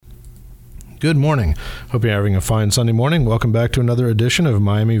Good morning. Hope you're having a fine Sunday morning. Welcome back to another edition of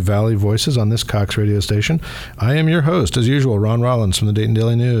Miami Valley Voices on this Cox radio station. I am your host, as usual, Ron Rollins from the Dayton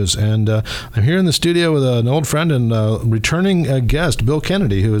Daily News. And I'm here in the studio with an old friend and returning guest, Bill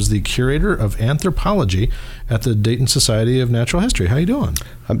Kennedy, who is the curator of anthropology at the Dayton Society of Natural History. How you doing?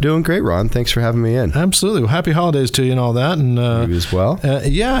 I'm doing great, Ron. Thanks for having me in. Absolutely. Well, happy holidays to you and all that. And you as well.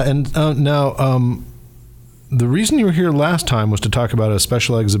 Now, the reason you were here last time was to talk about a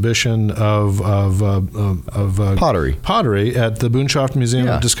special exhibition of pottery at the Boonshoft Museum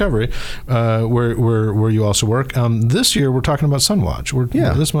of Discovery, where you also work. This year, we're talking about Sunwatch.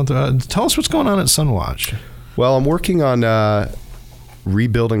 This month, tell us what's going on at Sunwatch. Well, I'm working on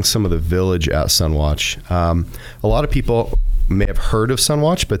rebuilding some of the village at Sunwatch. A lot of people may have heard of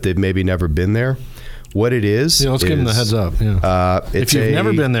Sunwatch, but they've maybe never been there. What it is... let's give them the heads up. Yeah. If you've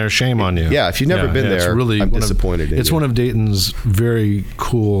never been there, shame on you. Yeah, if you've never been there, I'm disappointed in you. It's one of Dayton's very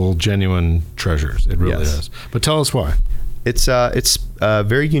cool, genuine treasures. It really is. But tell us why. It's a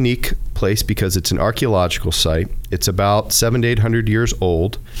very unique place because it's an archaeological site. It's about 700 to 800 years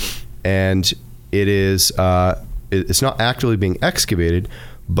old, and it is it's not actively being excavated.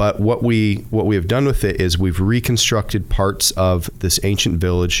 But what we have done with it is we've reconstructed parts of this ancient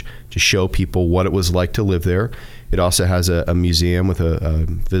village to show people what it was like to live there. It also has a museum with a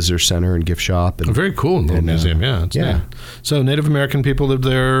visitor center and gift shop. And, a very cool little museum, It's neat. So Native American people lived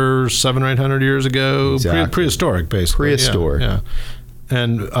there 700 or 800 years ago. Exactly. Prehistoric, basically. Prehistoric. Yeah.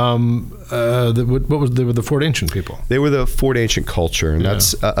 And they were the Fort Ancient people. They were the Fort Ancient culture, and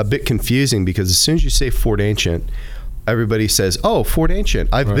that's a bit confusing because as soon as you say Fort Ancient, everybody says, "Oh, Fort Ancient,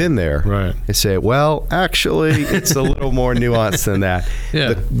 I've been there." Right. I say, "Well, actually, it's a little more nuanced than that."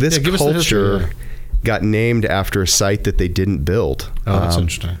 This culture got named after a site that they didn't build. Oh, that's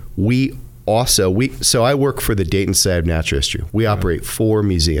interesting. So I work for the Dayton Society of Natural History. We operate 4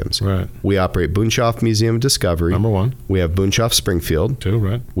 museums. Right. We operate Boonshoft Museum of Discovery. Number 1. We have Boonshoft Springfield. 2,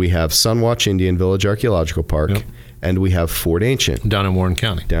 right. We have Sunwatch Indian Village Archaeological Park. Yep. And we have Fort Ancient. Down in Warren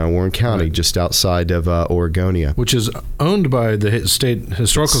County. Right. Just outside of Oregonia. Which is owned by the State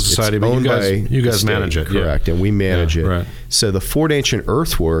Historical Society, but you guys manage it. Correct, and we manage it. Right. So the Fort Ancient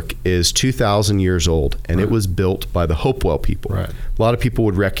earthwork is 2,000 years old, and it was built by the Hopewell people. Right. A lot of people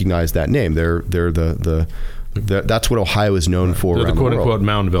would recognize that name. They're that's what Ohio is known for They're around the world. The quote-unquote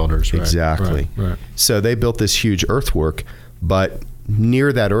mound builders. Right. Exactly. Right. So they built this huge earthwork, but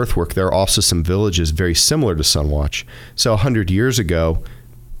near that earthwork, there are also some villages very similar to Sunwatch. So 100 years ago,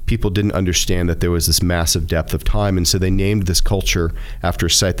 people didn't understand that there was this massive depth of time, and so they named this culture after a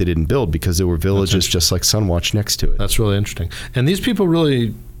site they didn't build because there were villages just like Sunwatch next to it. That's really interesting. And these people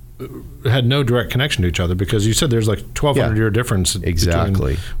really had no direct connection to each other because you said there's like 1,200 year difference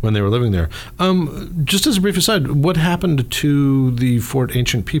between when they were living there. Just as a brief aside, what happened to the Fort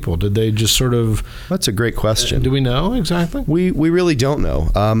Ancient people? Did they just sort of... That's a great question. Do we know exactly? We really don't know.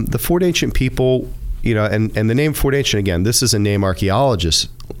 The Fort Ancient people, and the name Fort Ancient, again, this is a name archaeologists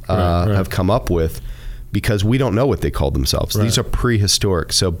have come up with because we don't know what they called themselves. Right. These are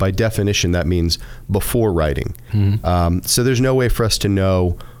prehistoric. So by definition, that means before writing. Mm-hmm. So there's no way for us to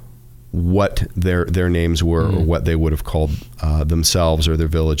know what their names were or what they would have called themselves or their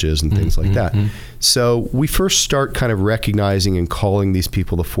villages and things like that. So we first start kind of recognizing and calling these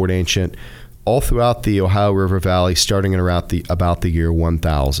people the Fort Ancient all throughout the Ohio River Valley, starting in about the year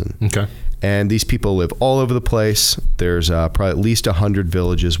 1000. Okay. And these people live all over the place. There's probably at least 100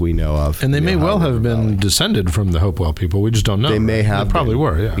 villages we know of. And they may well have been descended from the Hopewell people. We just don't know. They may have. They probably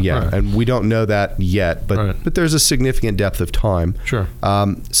were, Yeah, right. And we don't know that yet, but there's a significant depth of time. Sure.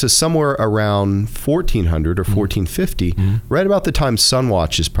 So somewhere around 1400 or 1450, right about the time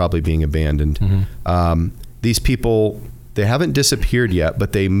Sunwatch is probably being abandoned, these people... They haven't disappeared yet,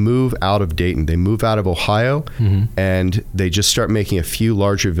 but they move out of Dayton. They move out of Ohio, and they just start making a few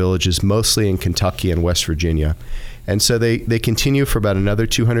larger villages, mostly in Kentucky and West Virginia. And so they continue for about another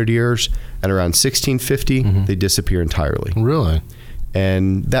 200 years, and around 1650, they disappear entirely. Really?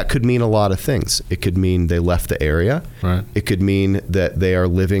 And that could mean a lot of things. It could mean they left the area. Right. It could mean that they are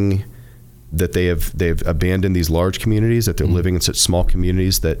living... that they've abandoned these large communities, that they're living in such small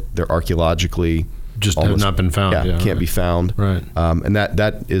communities that they're archaeologically... just have not been found. Can't be found. Right. And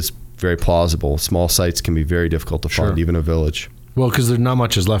that is very plausible. Small sites can be very difficult to find, even a village. Well, because there's not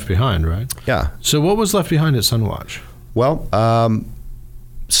much is left behind, right? Yeah. So what was left behind at Sunwatch? Well,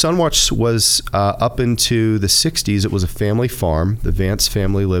 Sunwatch was up into the 60s. It was a family farm. The Vance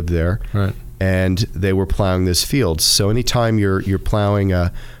family lived there. Right. and they were plowing this field. So anytime you're plowing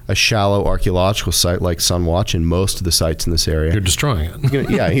a shallow archaeological site like Sunwatch and most of the sites in this area, you're destroying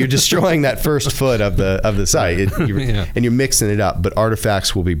it. You're destroying that first foot of the site, and you're mixing it up. But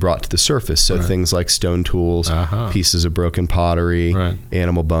artifacts will be brought to the surface. So things like stone tools, pieces of broken pottery,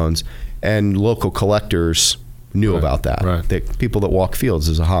 animal bones, and local collectors knew about that. That people that walk fields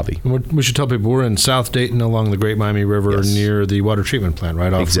is a hobby. We should tell people we're in South Dayton along the Great Miami River near the water treatment plant,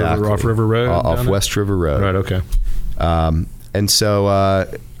 right? Off River Road? Off West River Road. Right, okay. And so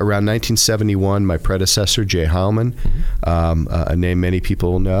around 1971, my predecessor, Jay Heilman, a name many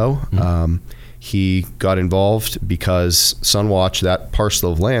people know, he got involved because Sunwatch, that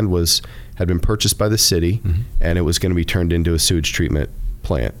parcel of land had been purchased by the city, and it was going to be turned into a sewage treatment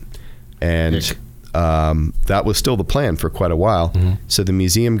plant. And that was still the plan for quite a while. So the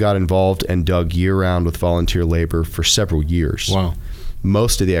museum got involved and dug year-round with volunteer labor for several years. Wow.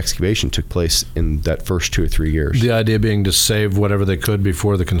 Most of the excavation took place in that first 2 or 3 years. The idea being to save whatever they could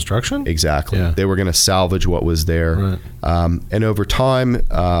before the construction? Exactly. Yeah. They were going to salvage what was there. And over time,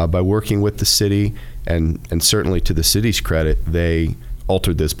 by working with the city, and certainly to the city's credit, they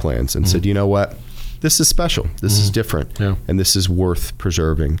altered those plans and said, you know what, this is special. This is different. And this is worth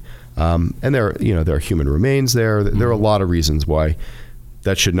preserving. And there are human remains there. There are a lot of reasons why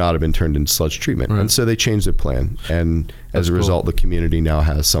that should not have been turned into sludge treatment. And so they changed their plan. And as a result, the community now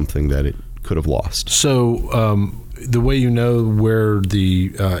has something that it could have lost. So the way you know where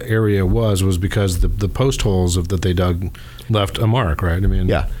the area was because the post holes that they dug left a mark, right? I mean,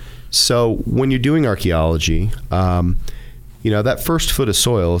 yeah. So when you're doing archaeology, that first foot of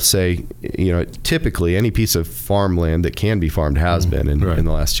soil, say, typically any piece of farmland that can be farmed has been in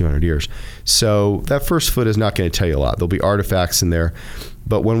the last 200 years. So that first foot is not going to tell you a lot. There'll be artifacts in there.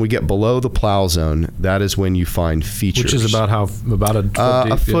 But when we get below the plow zone, that is when you find features. Which is about a foot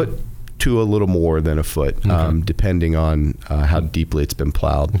deep? A foot to a little more than a foot, depending on how deeply it's been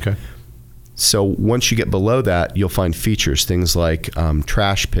plowed. Okay. So once you get below that, you'll find features, things like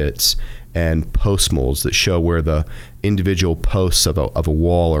trash pits and post molds that show where the individual posts of a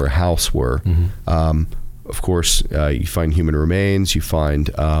wall or a house were. Of course, you find human remains. You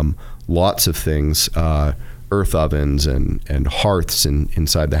find lots of things, earth ovens and hearths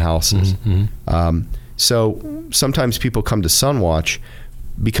inside the houses. So sometimes people come to Sunwatch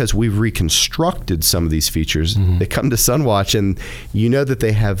because we've reconstructed some of these features. They come to Sunwatch and that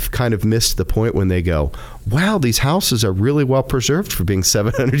they have kind of missed the point when they go, wow, these houses are really well preserved for being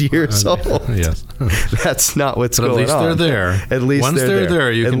 700 years old. Yes. That's not what's going on. At least they're there. At least Once they're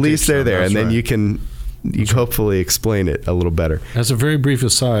there, you can at least they're there. And then you can hopefully explain it a little better. As a very brief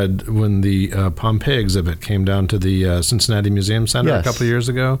aside, when the Pompeii exhibit came down to the Cincinnati Museum Center a couple of years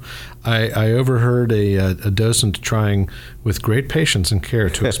ago, I overheard a docent trying with great patience and care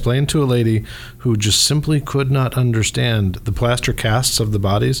to explain to a lady who just simply could not understand the plaster casts of the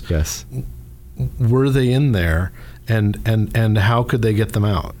bodies. Yes. Were they in there, and how could they get them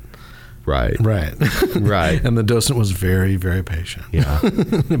out? Right. And the docent was very, very patient. Yeah.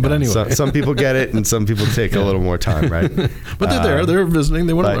 But anyway. Some people get it and some people take a little more time, right? But they're there. They're visiting.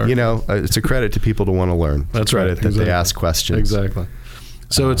 They want to learn. It's a credit to people to want to learn. That's right. That they ask questions. Exactly.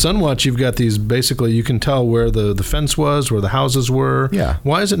 So at Sunwatch, you've got these, basically, you can tell where the fence was, where the houses were. Yeah.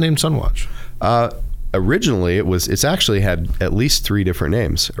 Why is it named Sunwatch? Originally, it's actually had at least 3 different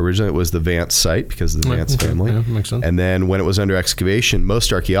names. Originally, it was the Vance site because of the Vance family. Yeah, makes sense. And then when it was under excavation,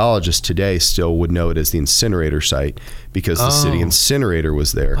 most archaeologists today still would know it as the incinerator site because the city incinerator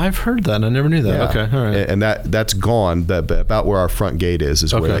was there. I've heard that. I never knew that. Yeah. Okay, all right. And that's gone. But about where our front gate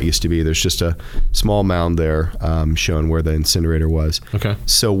is where that used to be. There's just a small mound there showing where the incinerator was. Okay.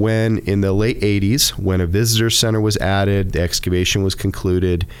 So when in the late 80s, when a visitor center was added, the excavation was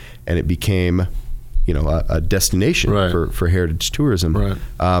concluded, and it became a destination for heritage tourism.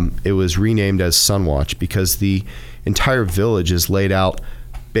 It was renamed as Sunwatch because the entire village is laid out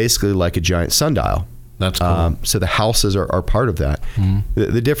basically like a giant sundial. That's cool. So the houses are part of that.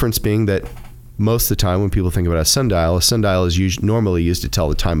 The difference being that most of the time when people think about a sundial is normally used to tell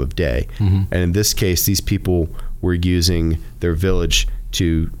the time of day. And in this case, these people were using their village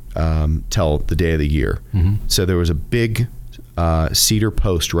to tell the day of the year. So there was a big cedar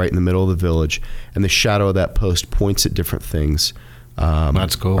post right in the middle of the village, and the shadow of that post points at different things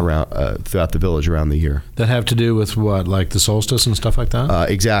That's cool. around throughout the village around the year. That have to do with what, like the solstice and stuff like that?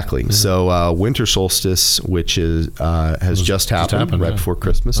 Exactly. Yeah. So winter solstice, which has just happened right before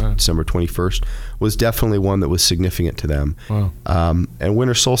Christmas, December 21st, was definitely one that was significant to them. Wow. And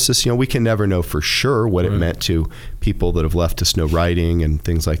winter solstice, we can never know for sure what it meant to people that have left to snow riding and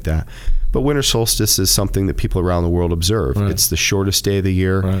things like that. But winter solstice is something that people around the world observe. Right. It's the shortest day of the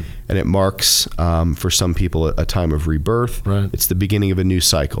year, right. and it marks, for some people, a time of rebirth. Right. It's the beginning of a new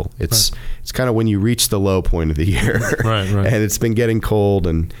cycle. It's kind of when you reach the low point of the year. Right. And it's been getting cold,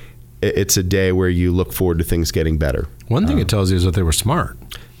 and it's a day where you look forward to things getting better. One thing it tells you is that they were smart.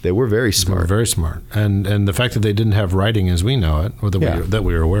 They were very smart. They were very smart. And the fact that they didn't have writing as we know it, or that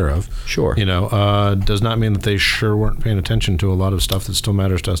we were aware of, sure, does not mean that they sure weren't paying attention to a lot of stuff that still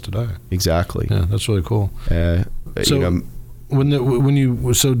matters to us today. Exactly. Yeah, that's really cool. So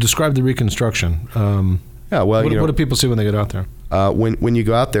so describe the reconstruction. What do people see when they get out there? When you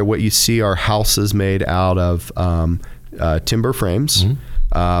go out there, what you see are houses made out of timber frames.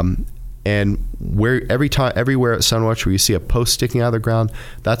 Mm-hmm. And everywhere at Sunwatch where you see a post sticking out of the ground,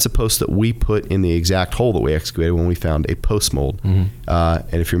 that's a post that we put in the exact hole that we excavated when we found a post mold. Mm-hmm.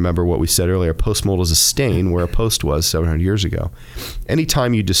 And if you remember what we said earlier, a post mold is a stain where a post was 700 years ago.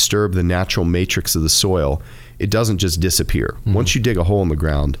 Anytime you disturb the natural matrix of the soil, it doesn't just disappear. Mm-hmm. Once you dig a hole in the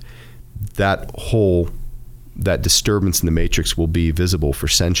ground, that disturbance in the matrix will be visible for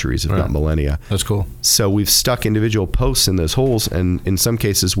centuries, if not millennia. That's cool. So we've stuck individual posts in those holes, and in some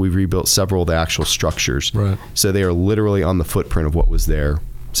cases we've rebuilt several of the actual structures. Right. So they are literally on the footprint of what was there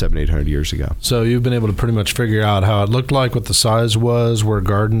 700-800 years ago. So you've been able to pretty much figure out how it looked like, what the size was, where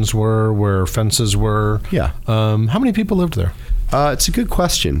gardens were, where fences were. Yeah. How many people lived there? It's a good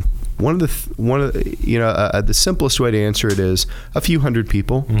question. The simplest way to answer it is a few hundred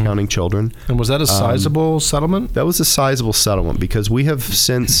people, counting children. And was that a sizable settlement? That was a sizable settlement because we have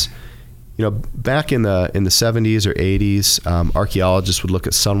since, back in the 70s or 80s, archaeologists would look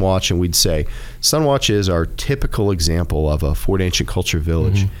at Sunwatch and we'd say, Sunwatch is our typical example of a Fort Ancient Culture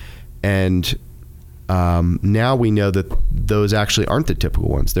village. And now we know that those actually aren't the typical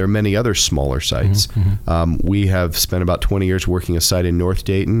ones. There are many other smaller sites. We have spent about 20 years working a site in North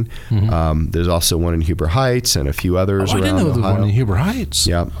Dayton. There's also one in Huber Heights and a few others around Ohio. I didn't know there was one in Huber Heights.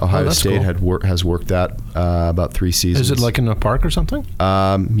 Yeah, Ohio State has worked that about 3 seasons. Is it like in a park or something?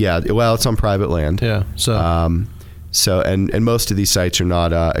 Yeah, well, it's on private land. Yeah, so... So and most of these sites are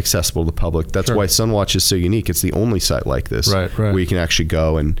not accessible to the public. That's why Sunwatch is so unique. It's the only site like this where you can actually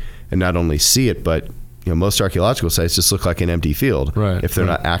go and not only see it, but most archaeological sites just look like an empty field if they're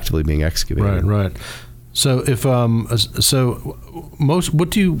not actively being excavated. Right. So if what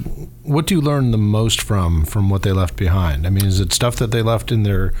do you learn the most from what they left behind? I mean, is it stuff that they left in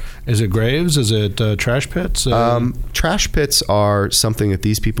their? Is it graves? Is it trash pits? Trash pits are something that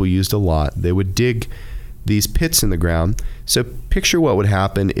these people used a lot. They would dig these pits in the ground. So picture what would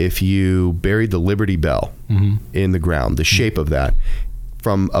happen if you buried the Liberty Bell in the ground, the shape of that.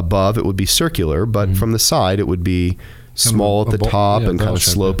 From above, it would be circular, but from the side, it would be small at the top and kind of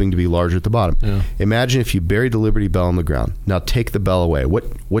sloping to be larger at the bottom. Yeah. Imagine if you buried the Liberty Bell in the ground. Now take the bell away.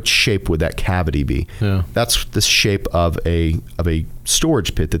 What shape would that cavity be? Yeah. That's the shape of a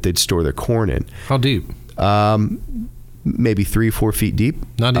storage pit that they'd store their corn in. How deep? Maybe 3-4 feet deep.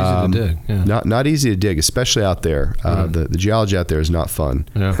 Not easy to dig. Yeah. Not easy to dig, especially out there. The geology out there is not fun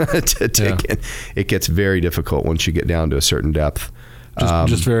to dig in. It gets very difficult once you get down to a certain depth.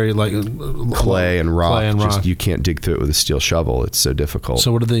 Just very like clay and rock. You can't dig through it with a steel shovel. It's so difficult.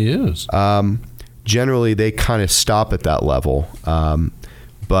 So what do they use? Generally, they kind of stop at that level,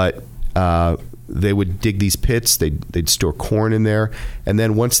 but they would dig these pits. They'd store corn in there, and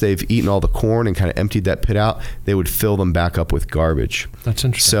then once they've eaten all the corn and kind of emptied that pit out, they would fill them back up with garbage. That's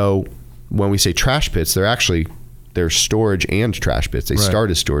interesting. So when we say trash pits, they're storage and trash pits. They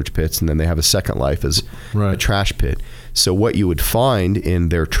start as storage pits, and then they have a second life as a trash pit. So what you would find in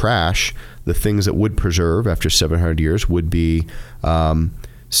their trash, the things that would preserve after 700 years would be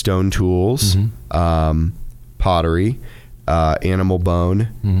stone tools, pottery, animal bone,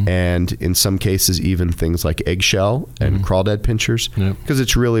 and in some cases even things like eggshell and crawdad pinchers, because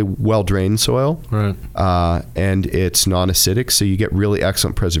it's really well-drained soil, and it's non-acidic, so you get really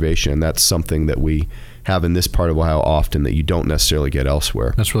excellent preservation, and that's something that we have in this part of Ohio often that you don't necessarily get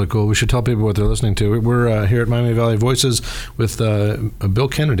elsewhere. That's really cool. We should tell people what they're listening to. We're here at Miami Valley Voices with Bill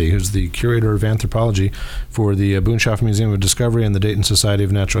Kennedy, who's the curator of anthropology for the Boonshofen Museum of Discovery and the Dayton Society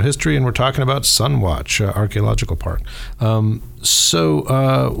of Natural History, and we're talking about Sunwatch Archaeological Park.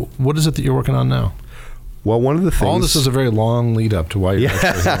 So what is it that you're working on now? Well, one of the things... All this is a very long lead up to why you're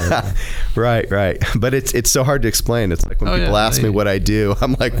actually here. Right. But it's so hard to explain. It's like when people ask me what I do,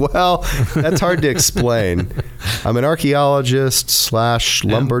 I'm like, well, that's hard to explain. I'm an archaeologist /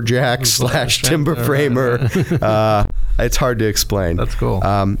 lumberjack / timber framer. It's hard to explain. That's cool.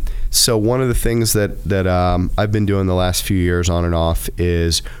 So one of the things that I've been doing the last few years on and off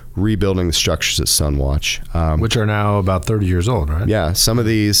is rebuilding the structures at Sunwatch, which are now about 30 years old, right? Yeah, some of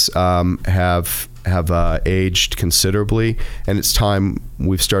these have aged considerably, and it's time.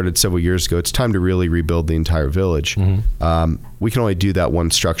 We've started several years ago. It's time to really rebuild the entire village. We can only do that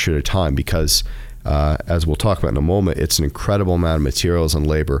one structure at a time because, as we'll talk about in a moment, it's an incredible amount of materials and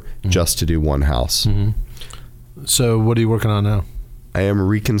labor just to do one house. So what are you working on now? I am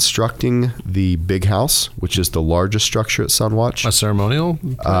reconstructing the big house, which is the largest structure at Sunwatch. A ceremonial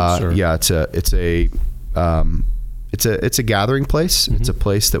place, yeah, it's a gathering place. It's a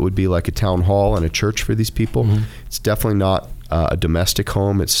place that would be like a town hall and a church for these people. It's definitely not a domestic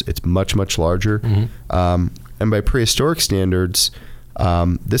home. It's much larger. And by prehistoric standards,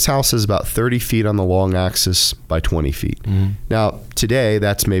 this house is about 30 feet on the long axis by 20 feet. Now, today,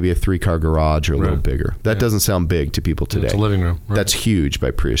 that's maybe a 3-car garage or a little bigger. That doesn't sound big to people today. It's a living room. Right. That's huge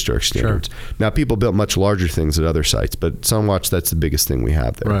by prehistoric standards. Sure. Now, people built much larger things at other sites, but Sunwatch, that's the biggest thing we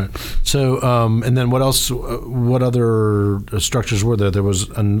have there. Right. So, and then what else? What other structures were there? There was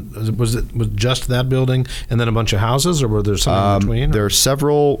just that building and then a bunch of houses, or were there some in between? There are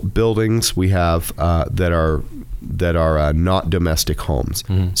several buildings we have that are not domestic homes.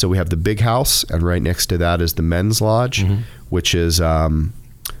 So we have the big house, and right next to that is the men's lodge, which is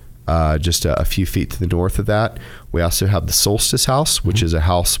just a few feet to the north of that. We also have the solstice house, which is a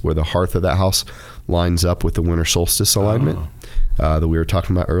house where the hearth of that house lines up with the winter solstice alignment that we were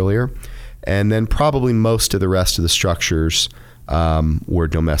talking about earlier. And then probably most of the rest of the structures were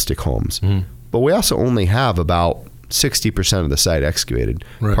domestic homes. But we also only have about 60% of the site excavated.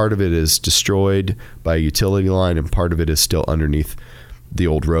 Right. Part of it is destroyed by a utility line, and part of it is still underneath the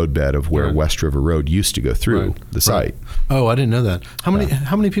old roadbed of where West River Road used to go through the site. Oh, I didn't know that.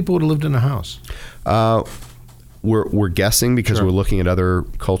 How many people would have lived in a house? We're guessing because we're looking at other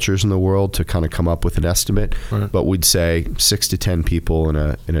cultures in the world to kind of come up with an estimate. Right. But we'd say 6 to 10 people in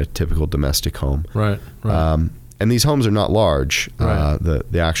a typical domestic home. Right. And these homes are not large. Right.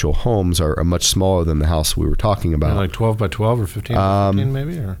 The actual homes are much smaller than the house we were talking about. Like 12 by 12 or 15 by 15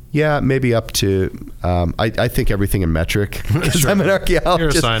 maybe? Or? Yeah, maybe up to, I think everything in metric because I'm an archaeologist. You're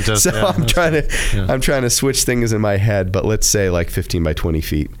a scientist. So I'm trying to switch things in my head, but let's say like 15 by 20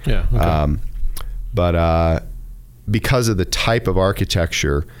 feet. Yeah. Okay. But because of the type of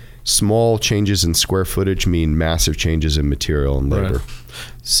architecture, small changes in square footage mean massive changes in material and labor. Right.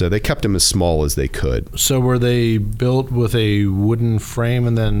 So they kept them as small as they could. So were they built with a wooden frame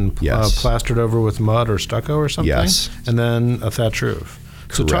and then plastered over with mud or stucco or something? Yes. And then a thatch roof.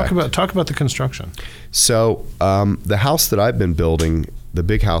 So talk about the construction. So the house that I've been building, the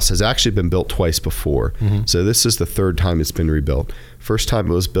big house, has actually been built twice before. So this is the third time it's been rebuilt. First time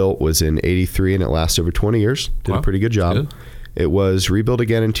it was built was in '83, and it lasted over 20 years. Did a pretty good job. Good. It was rebuilt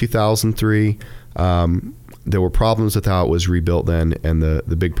again in 2003. There were problems with how it was rebuilt then, and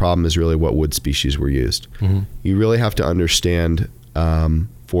the big problem is really what wood species were used. You really have to understand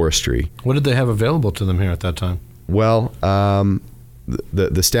forestry. What did they have available to them here at that time? Well,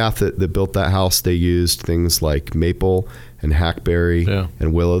 the staff that built that house, they used things like maple and hackberry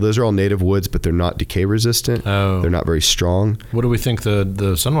and willow. Those are all native woods, but they're not decay resistant. They're not very strong. What do we think the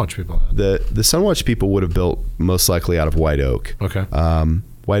Sunwatch people had? The Sunwatch people would have built most likely out of white oak. Okay.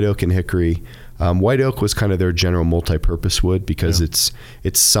 White oak and hickory. White oak was kind of their general multi-purpose wood because it's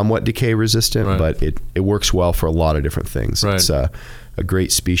somewhat decay resistant, but it works well for a lot of different things. Right. It's a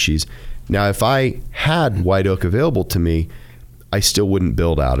great species. Now, if I had white oak available to me, I still wouldn't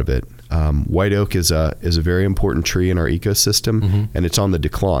build out of it. White oak is a very important tree in our ecosystem, and it's on the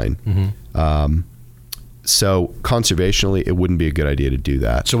decline. So conservationally, it wouldn't be a good idea to do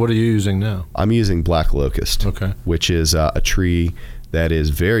that. So what are you using now? I'm using black locust, which is a tree that is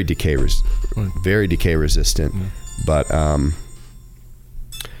very decay resistant, but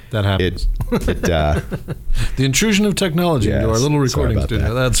that happens. The intrusion of technology into our little recording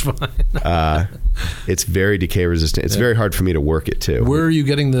studio. That's fine. It's very decay resistant. It's very hard for me to work it too. Where are you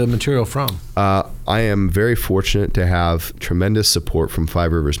getting the material from? I am very fortunate to have tremendous support from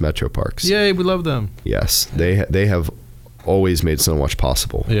Five Rivers Metro Parks. Yay, we love them. Yes, they have always made Sunwatch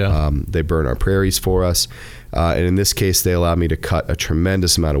possible. They burn our prairies for us. And in this case, they allowed me to cut a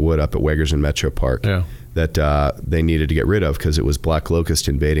tremendous amount of wood up at Wegerson Metro Park that they needed to get rid of because it was black locust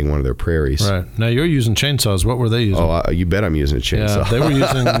invading one of their prairies. Right. Now you're using chainsaws. What were they using? Oh, you bet I'm using a chainsaw. Yeah,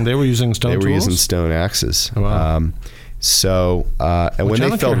 they were using stone tools? They were using stone axes. Wow. And when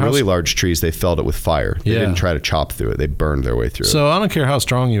they felled really large trees, they felled it with fire. They didn't try to chop through it. They burned their way through it. So I don't care how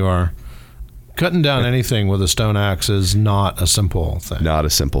strong you are. Cutting down anything with a stone axe is not a simple thing. Not a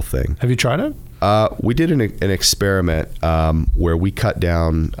simple thing. Have you tried it? We did an experiment where we cut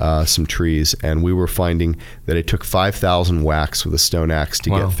down some trees, and we were finding that it took 5,000 whacks with a stone axe to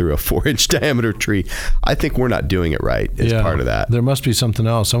get through a 4-inch diameter tree. I think we're not doing it right as part of that. There must be something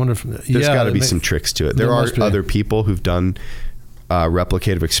else. I wonder if there's got to be some tricks to it. There are other people who've done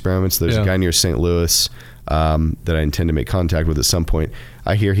replicative experiments. There's a guy near St. Louis that I intend to make contact with at some point.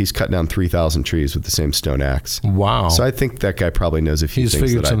 I hear he's cut down 3,000 trees with the same stone axe. Wow. So I think that guy probably knows a few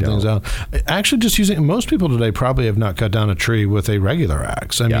things that I don't. He's figured some things out. Actually, just using, most people today probably have not cut down a tree with a regular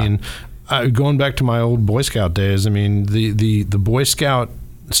axe. I mean, going back to my old Boy Scout days, I mean, the Boy Scout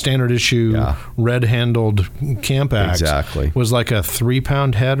standard issue red-handled camp axe was like a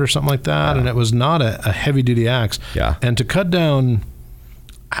 3-pound head or something like that, and it was not a heavy-duty axe. Yeah. And to cut down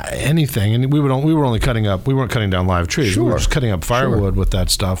anything, and we weren't cutting down live trees. We were just cutting up firewood with that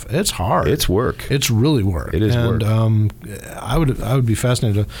stuff. It's hard. It's work. It's really work. It is work. I would be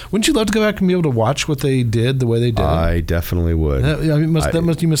fascinated. Wouldn't you love to go back and be able to watch what they did the way they did? I definitely would. You must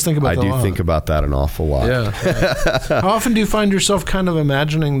think about that a lot. I do think about that an awful lot. Yeah. How often do you find yourself kind of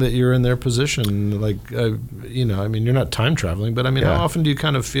imagining that you're in their position? Like, I mean, you're not time traveling, but I mean, how often do you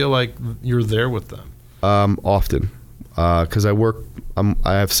kind of feel like you're there with them? Often. Because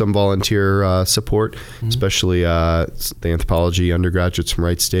I have some volunteer support, especially the anthropology undergraduates from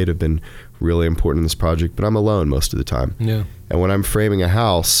Wright State have been really important in this project, but I'm alone most of the time. Yeah. And when I'm framing a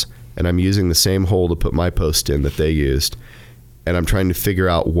house and I'm using the same hole to put my post in that they used, and I'm trying to figure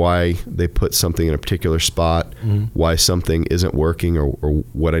out why they put something in a particular spot, why something isn't working, or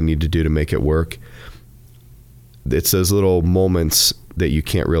what I need to do to make it work, it's those little moments that you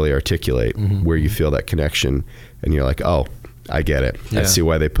can't really articulate where you feel that connection and you're like, oh, I get it. I see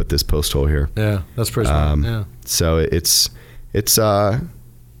why they put this post hole here. Yeah, that's pretty smart. Yeah. So it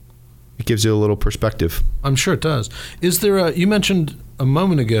gives you a little perspective. I'm sure it does. Is there you mentioned a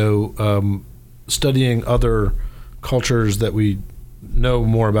moment ago studying other cultures that we know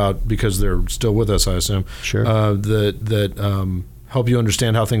more about because they're still with us, I assume. Sure. That help you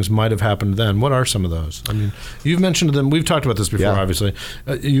understand how things might have happened then. What are some of those? I mean, you've mentioned them. We've talked about this before, obviously.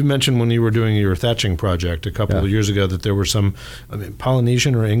 You mentioned when you were doing your thatching project a couple of years ago that there were some,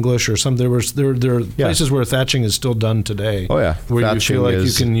 Polynesian or English or some. There are places where thatching is still done today. Oh yeah, where thatching you feel like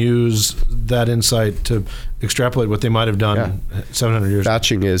you can use that insight to extrapolate what they might have done 700 years ago.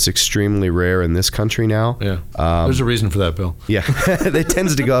 Thatching is extremely rare in this country now. Yeah, there's a reason for that, Bill. Yeah, it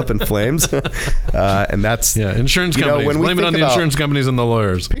tends to go up in flames, and that's insurance companies. Blame it on the insurance companies and the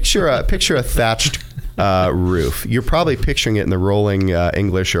lawyers. Picture a thatched roof. You're probably picturing it in the rolling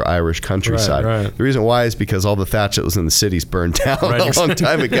English or Irish countryside. Right. The reason why is because all the thatch that was in the cities burned down a long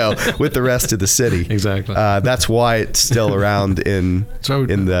time ago with the rest of the city. Exactly. That's why it's still around in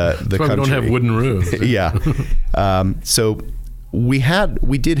the country. We don't have wooden roofs. Yeah. So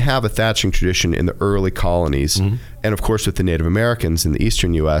we did have a thatching tradition in the early colonies, and of course with the Native Americans in the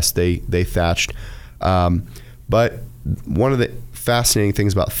eastern U.S. they thatched. But one of the fascinating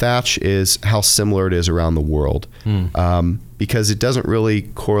things about thatch is how similar it is around the world, because it doesn't really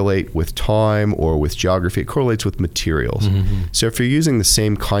correlate with time or with geography. It correlates with materials. So if you're using the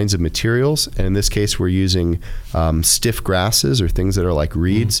same kinds of materials, and in this case we're using stiff grasses or things that are like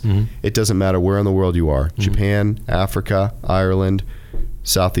reeds, it doesn't matter where in the world you are, Japan, Africa, Ireland,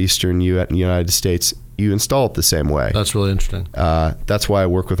 southeastern United States, you install it the same way. That's really interesting. That's why I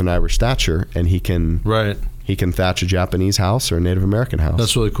work with an Irish thatcher, and he can thatch a Japanese house or a Native American house.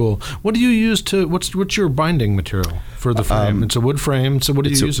 That's really cool. What do you use to? What's your binding material for the frame? It's a wood frame. So what are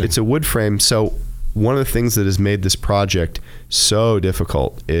you using? It's a wood frame. So one of the things that has made this project so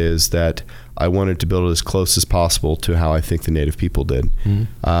difficult is that I wanted to build it as close as possible to how I think the Native people did.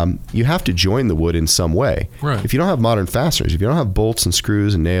 You have to join the wood in some way. Right. If you don't have modern fasteners, if you don't have bolts and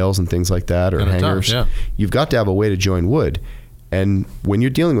screws and nails and things like that, or hangers, you've got to have a way to join wood. And when you're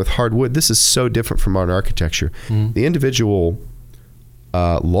dealing with hardwood, this is so different from modern architecture. The individual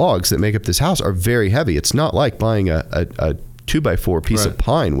logs that make up this house are very heavy. It's not like buying a 2x4 piece of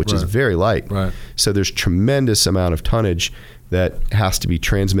pine, which is very light. Right. So there's tremendous amount of tonnage that has to be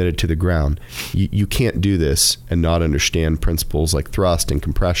transmitted to the ground. You can't do this and not understand principles like thrust and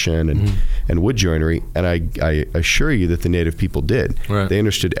compression and wood joinery. And I assure you that the Native people did. Right. They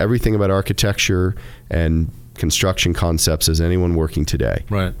understood everything about architecture and construction concepts as anyone working today.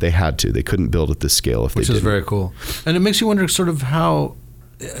 Right. They had to. They couldn't build at this scale if they didn't. Which is very cool. And it makes you wonder sort of how,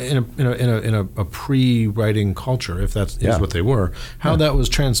 in a pre-writing culture, if that is what they were, how that was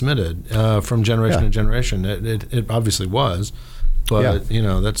transmitted from generation to generation. It obviously was. But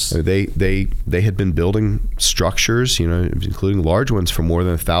that's they had been building structures, including large ones, for more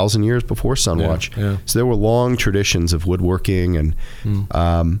than 1,000 years before Sunwatch. So there were long traditions of woodworking,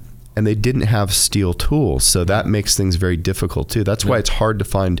 and and they didn't have steel tools. So that makes things very difficult too. That's why it's hard to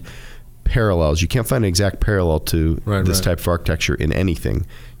find parallels. You can't find an exact parallel to this type of architecture in anything,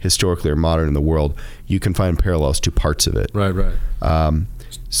 historically or modern in the world. You can find parallels to parts of it. Right.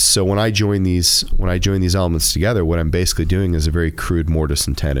 So when I join these elements together, what I'm basically doing is a very crude mortise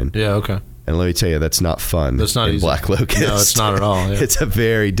and tenon. Yeah, okay. And let me tell you, that's not fun. That's not in easy. Black Locust. No, it's not at all. Yeah. It's a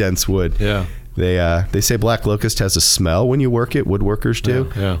very dense wood. Yeah. They say Black Locust has a smell when you work it. Woodworkers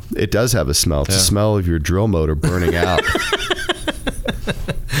do. Yeah. It does have a smell. It's a smell of your drill motor burning out.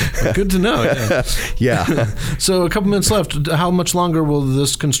 Good to know. Yeah. So a couple minutes left. How much longer will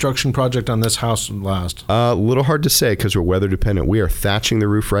this construction project on this house last? A little hard to say because we're weather dependent. We are thatching the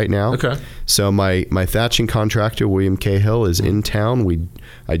roof right now. Okay. So my thatching contractor, William Cahill, is in town.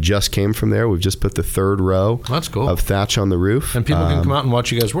 I just came from there. We've just put the third row That's cool. of thatch on the roof. And people can come out and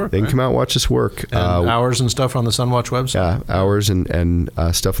watch you guys work. They can come out and watch us work. And hours and stuff on the Sunwatch website. Yeah, hours and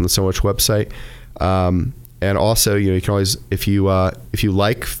stuff on the Sunwatch website. And also, you can always, if you like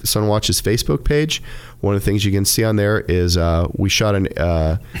Sunwatch's Facebook page, one of the things you can see on there is we shot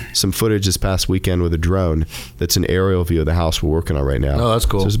some footage this past weekend with a drone. That's an aerial view of the house we're working on right now. Oh, that's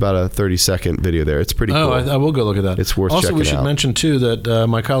cool. So there's about a 30-second video there. It's pretty cool. I will go look at that. It's worth checking out. Also, we should mention, too, that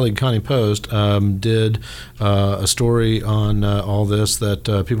my colleague Connie Post did a story on all this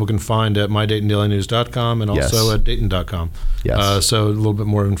that people can find at mydaytondailynews.com and also at dayton.com. Yes. So a little bit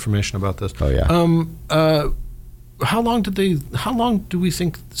more information about this. Oh, yeah. How long do we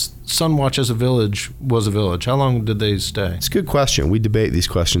think Sunwatch as a village was a village? How long did they stay? It's a good question. We debate these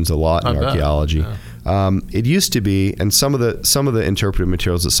questions a lot in archaeology. Yeah. It used to be, and some of the interpretive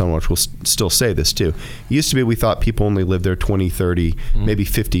materials at Sunwatch will still say this too. It used to be we thought people only lived there 20, 30, maybe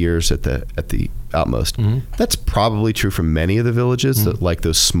 50 years at the outmost. Mm-hmm. That's probably true for many of the villages, like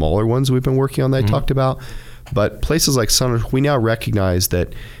those smaller ones we've been working on that I talked about. But places like Sunwatch, we now recognize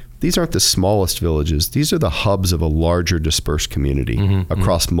that these aren't the smallest villages. These are the hubs of a larger dispersed community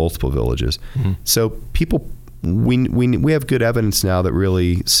across multiple villages. So people, we have good evidence now that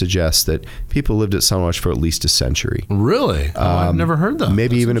really suggests that people lived at Sunwatch for at least a century. Really? I've never heard that.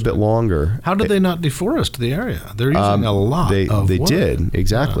 Maybe even a bit longer. How did they not deforest the area? They're using a lot of They wood. did,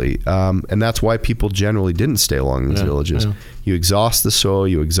 exactly. Yeah. And that's why people generally didn't stay long in these villages. Yeah. You exhaust the soil,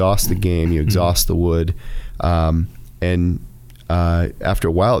 you exhaust the game, you exhaust the wood, and after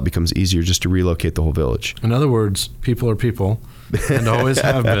a while, it becomes easier just to relocate the whole village. In other words, people are people, and always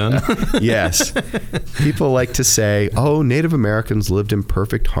have been. Yes. People like to say, Native Americans lived in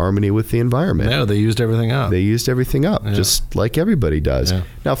perfect harmony with the environment. No, they used everything up. Just like everybody does. Yeah.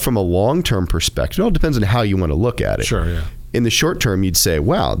 Now, from a long-term perspective, it all depends on how you want to look at it. Sure, yeah. In the short term, you'd say,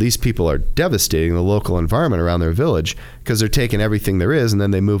 wow, these people are devastating the local environment around their village because they're taking everything there is, and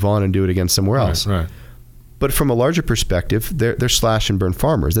then they move on and do it again somewhere else. Right. But from a larger perspective, they're slash and burn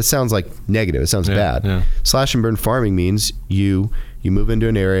farmers. That sounds like negative. It sounds bad. Yeah. Slash and burn farming means you move into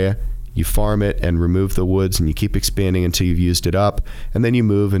an area, you farm it and remove the woods, and you keep expanding until you've used it up, and then you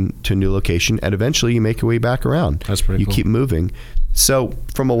move into a new location, and eventually you make your way back around. That's pretty cool. You keep moving. So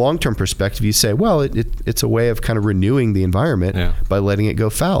from a long-term perspective, you say, well, it's a way of kind of renewing the environment by letting it go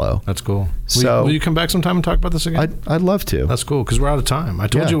fallow. That's cool. Will you come back sometime and talk about this again? I'd love to. That's cool, because we're out of time. I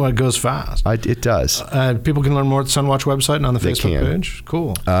told you it goes fast. It does. People can learn more at the Sunwatch website and on the Facebook page.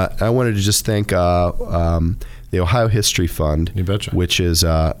 Cool. I wanted to just thank the Ohio History Fund, you betcha, which is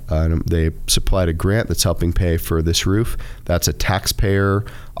they supplied a grant that's helping pay for this roof. That's a taxpayer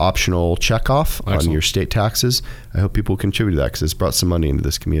optional checkoff on your state taxes. I hope people contribute to that because it's brought some money into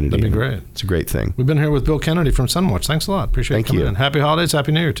this community. That'd be great. It's a great thing. We've been here with Bill Kennedy from Sunwatch. Thanks a lot. Appreciate it coming in. Happy holidays.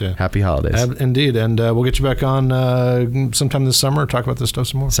 Happy New Year to you. Happy holidays. Indeed. And we'll get you back on sometime this summer, talk about this stuff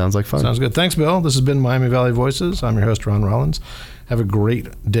some more. Sounds like fun. Sounds good. Thanks, Bill. This has been Miami Valley Voices. I'm your host, Ron Rollins. Have a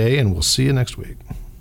great day, and we'll see you next week.